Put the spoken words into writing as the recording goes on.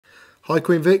Hi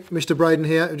Queen Vic, Mr Braiden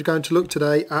here. We're going to look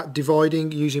today at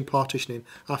dividing using partitioning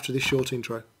after this short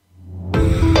intro.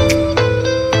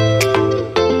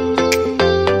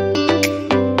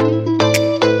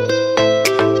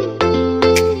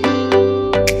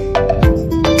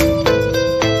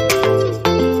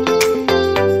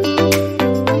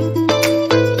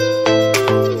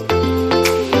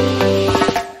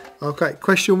 Okay,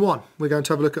 question 1. We're going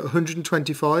to have a look at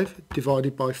 125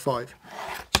 divided by 5.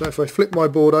 So if I flip my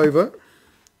board over,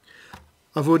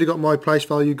 I've already got my place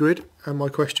value grid and my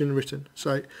question written.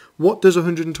 So what does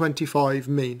 125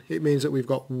 mean? It means that we've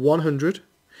got 100,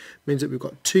 means that we've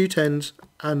got 2 10s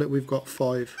and that we've got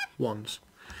 5 1s.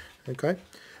 Okay,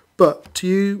 but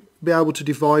to be able to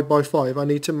divide by 5, I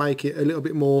need to make it a little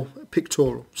bit more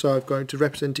pictorial. So I'm going to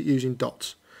represent it using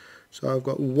dots. So I've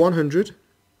got 100,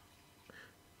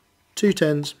 2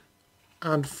 10s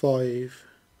and 5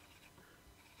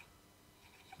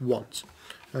 1s.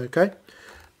 Okay,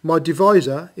 my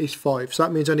divisor is 5, so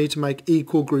that means I need to make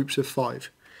equal groups of 5.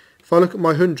 If I look at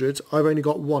my hundreds, I've only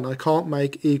got 1. I can't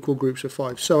make equal groups of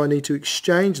 5, so I need to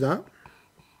exchange that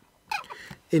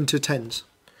into tens.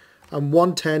 And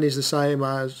 110 is the same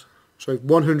as, sorry,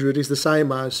 100 is the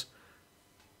same as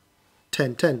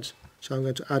 10 tens. So I'm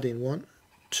going to add in 1,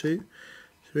 2,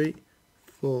 3,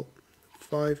 4,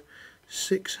 5,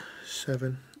 6,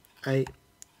 7, 8,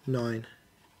 9,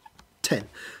 10.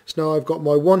 So now I've got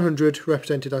my 100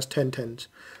 represented as 10 tens.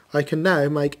 I can now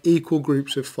make equal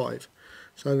groups of 5.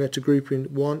 So I'm going to group in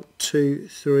 1, 2,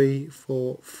 3,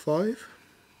 4, 5.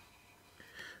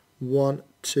 1,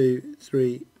 2,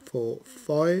 3, 4,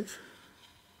 5.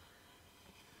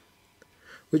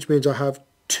 Which means I have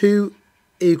 2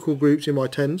 equal groups in my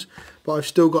tens, but I've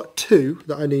still got 2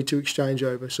 that I need to exchange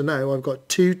over. So now I've got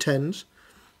 2 tens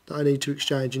that I need to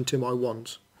exchange into my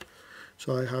 1s.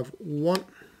 So I have 1,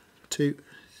 2,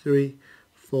 3,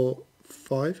 4,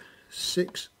 5,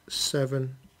 6,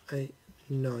 7, 8,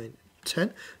 9,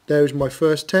 10. There is my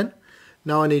first 10.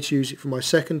 Now I need to use it for my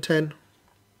second 10.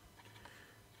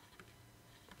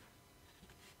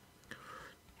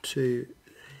 2.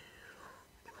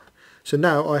 So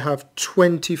now I have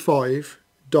 25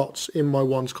 dots in my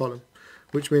 1s column,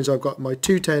 which means I've got my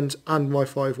 2 10s and my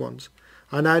 5 1s.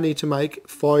 I now need to make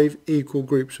 5 equal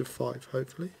groups of 5,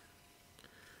 hopefully.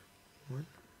 1,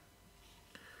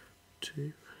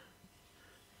 2,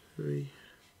 3,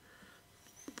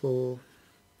 4,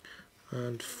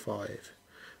 and 5.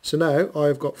 So now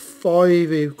I've got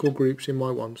 5 equal groups in my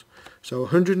 1s. So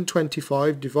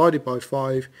 125 divided by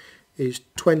 5 is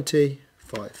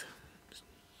 25.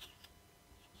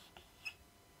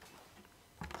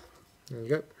 There you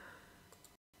go.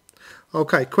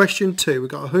 Okay, question 2. We've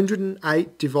got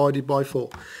 108 divided by 4.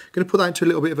 I'm going to put that into a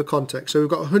little bit of a context. So we've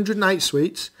got 108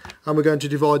 sweets and we're going to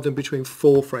divide them between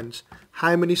 4 friends.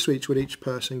 How many sweets would each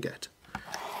person get?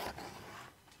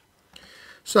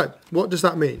 So what does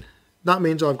that mean? That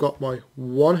means I've got my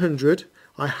 100.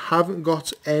 I haven't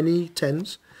got any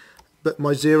 10s, but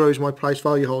my 0 is my place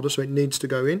value holder, so it needs to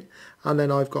go in. And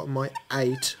then I've got my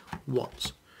 8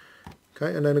 1s.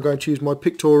 Okay, and then I'm going to use my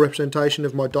pictorial representation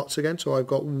of my dots again. So I've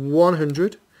got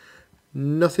 100,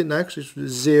 nothing there because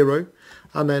it's 0,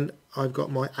 and then I've got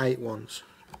my 8 1s.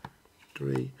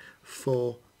 3,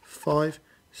 4, 5,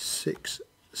 6,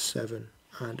 7,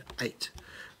 and 8.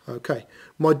 Okay,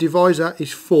 my divisor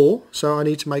is 4, so I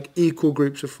need to make equal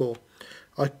groups of 4.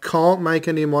 I can't make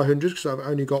any of my hundreds because I've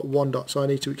only got 1 dot, so I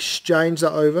need to exchange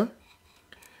that over.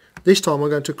 This time I'm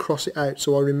going to cross it out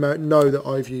so I know that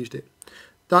I've used it.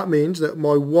 That means that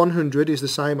my 100 is the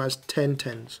same as 10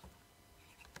 10s.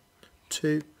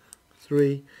 2,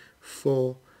 3,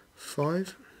 4,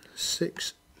 5,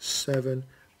 6, 7,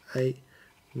 8,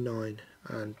 9,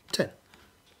 and 10.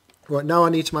 Right, now I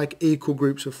need to make equal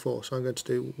groups of 4. So I'm going to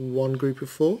do 1 group of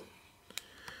 4,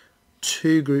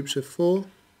 2 groups of 4.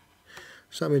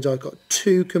 So that means I've got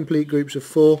 2 complete groups of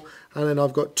 4, and then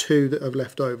I've got 2 that have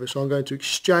left over. So I'm going to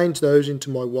exchange those into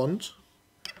my 1s.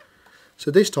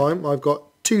 So this time I've got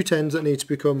 2 10s that need to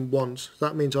become 1s.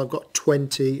 That means I've got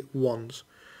 20 1s.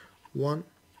 1,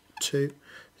 2,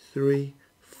 3,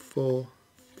 4,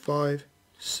 5,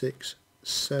 6,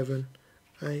 7,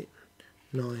 8,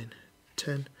 9,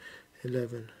 10,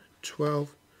 11,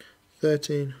 12,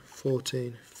 13,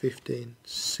 14, 15,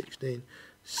 16,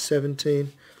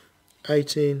 17,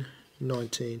 18,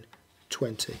 19,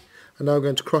 20. And now I'm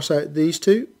going to cross out these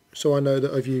 2 so I know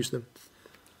that I've used them.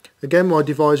 Again, my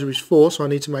divisor is 4, so I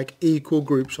need to make equal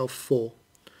groups of 4.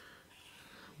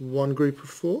 1 group of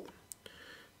 4,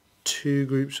 2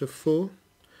 groups of 4,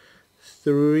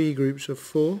 3 groups of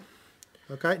 4.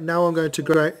 Okay, now I'm going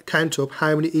to count up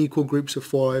how many equal groups of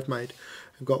 4 I've made.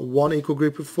 I've got 1 equal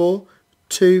group of 4,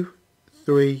 2,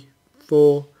 3,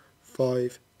 4,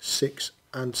 5, 6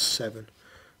 and 7.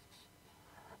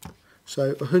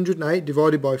 So 108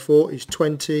 divided by 4 is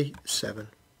 27.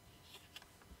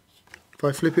 If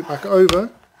I flip it back over,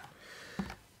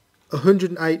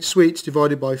 108 sweets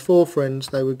divided by 4 friends,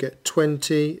 they would get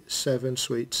 27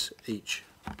 sweets each.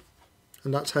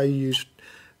 And that's how you use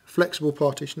flexible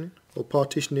partitioning, or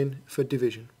partitioning for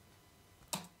division.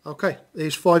 Okay,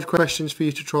 here's 5 questions for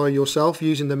you to try yourself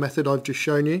using the method I've just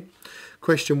shown you.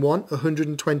 Question 1,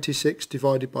 126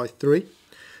 divided by 3.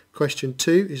 Question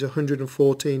 2 is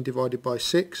 114 divided by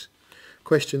 6.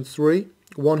 Question 3,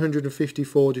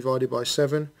 154 divided by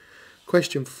 7.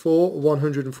 Question 4,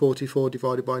 144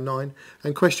 divided by 9.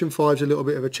 And question 5 is a little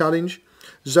bit of a challenge.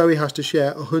 Zoe has to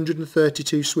share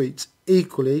 132 sweets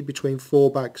equally between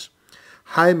 4 bags.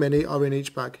 How many are in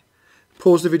each bag?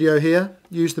 Pause the video here,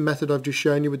 use the method I've just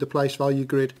shown you with the place value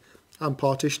grid and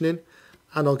partitioning,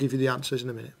 and I'll give you the answers in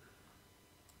a minute.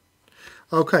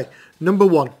 Okay, number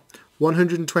 1,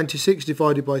 126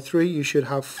 divided by 3, you should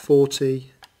have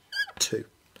 42.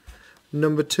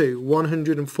 Number 2,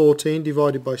 114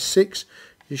 divided by 6,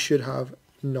 you should have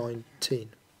 19.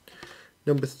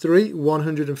 Number 3,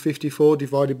 154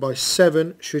 divided by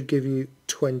 7 should give you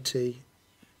 22.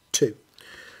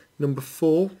 Number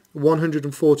 4,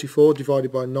 144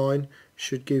 divided by 9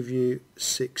 should give you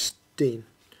 16.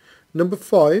 Number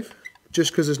 5,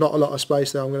 just because there's not a lot of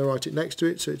space there, I'm going to write it next to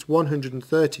it, so it's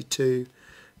 132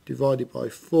 divided by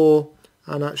 4,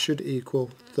 and that should equal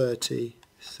 33.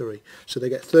 So they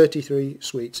get 33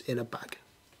 sweets in a bag.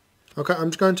 Okay,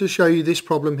 I'm just going to show you this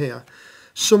problem here.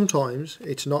 Sometimes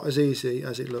it's not as easy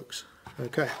as it looks.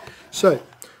 Okay, so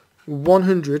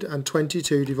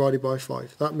 122 divided by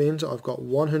 5. That means I've got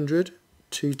 100,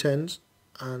 2 tens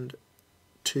and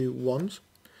 2 ones.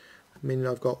 Meaning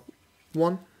I've got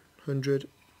 100,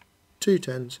 2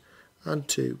 tens and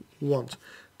 2 ones.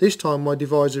 This time my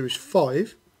divisor is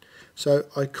 5. So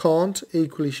I can't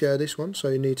equally share this one. So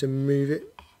you need to move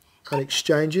it and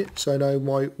exchange it. So now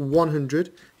my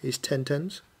 100 is 10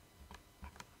 tens.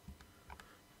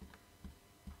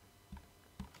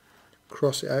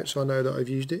 Cross it out so I know that I've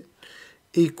used it.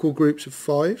 Equal groups of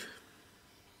 5.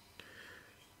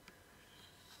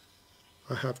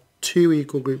 I have 2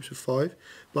 equal groups of 5,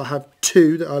 but I have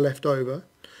 2 that are left over,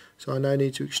 so I now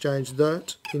need to exchange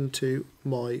that into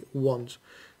my ones.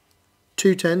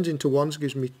 2 tens into ones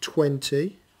gives me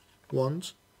 20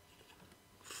 ones.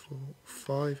 4,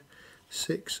 5,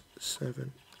 6,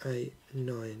 7, 8,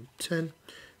 9, 10,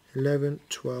 11,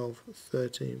 12,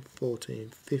 13, 14,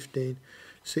 15,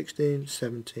 16,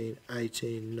 17,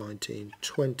 18, 19,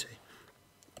 20.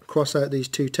 Cross out these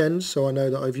 2 tens so I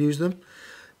know that I've used them.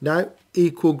 Now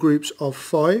equal groups of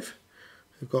 5.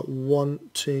 We've got 1,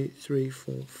 2, 3,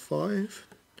 4, 5.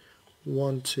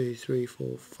 1, 2, 3,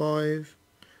 4, 5.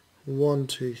 1,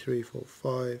 2, 3, 4,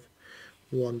 5.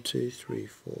 1, 2, 3,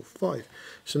 4, 5.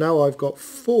 So now I've got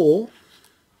 4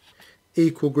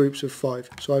 equal groups of 5.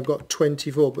 So I've got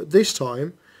 24, but this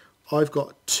time I've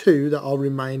got 2 that are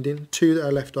remaining, 2 that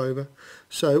are left over.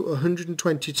 So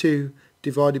 122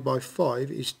 divided by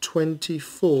 5 is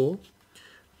 24,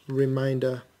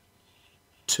 remainder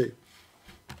 2.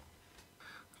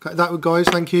 Okay, that was, guys,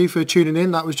 thank you for tuning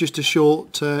in. That was just a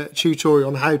short tutorial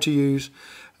on how to use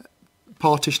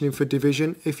partitioning for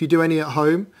division. If you do any at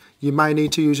home, you may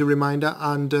need to use a remainder,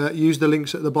 and use the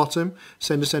links at the bottom.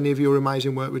 Send us any of your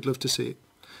amazing work, we'd love to see it.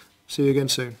 See you again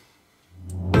soon.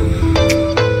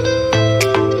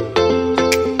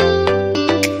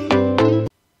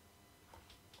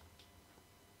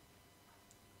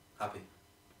 Happy.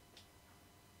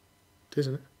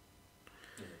 Isn't it?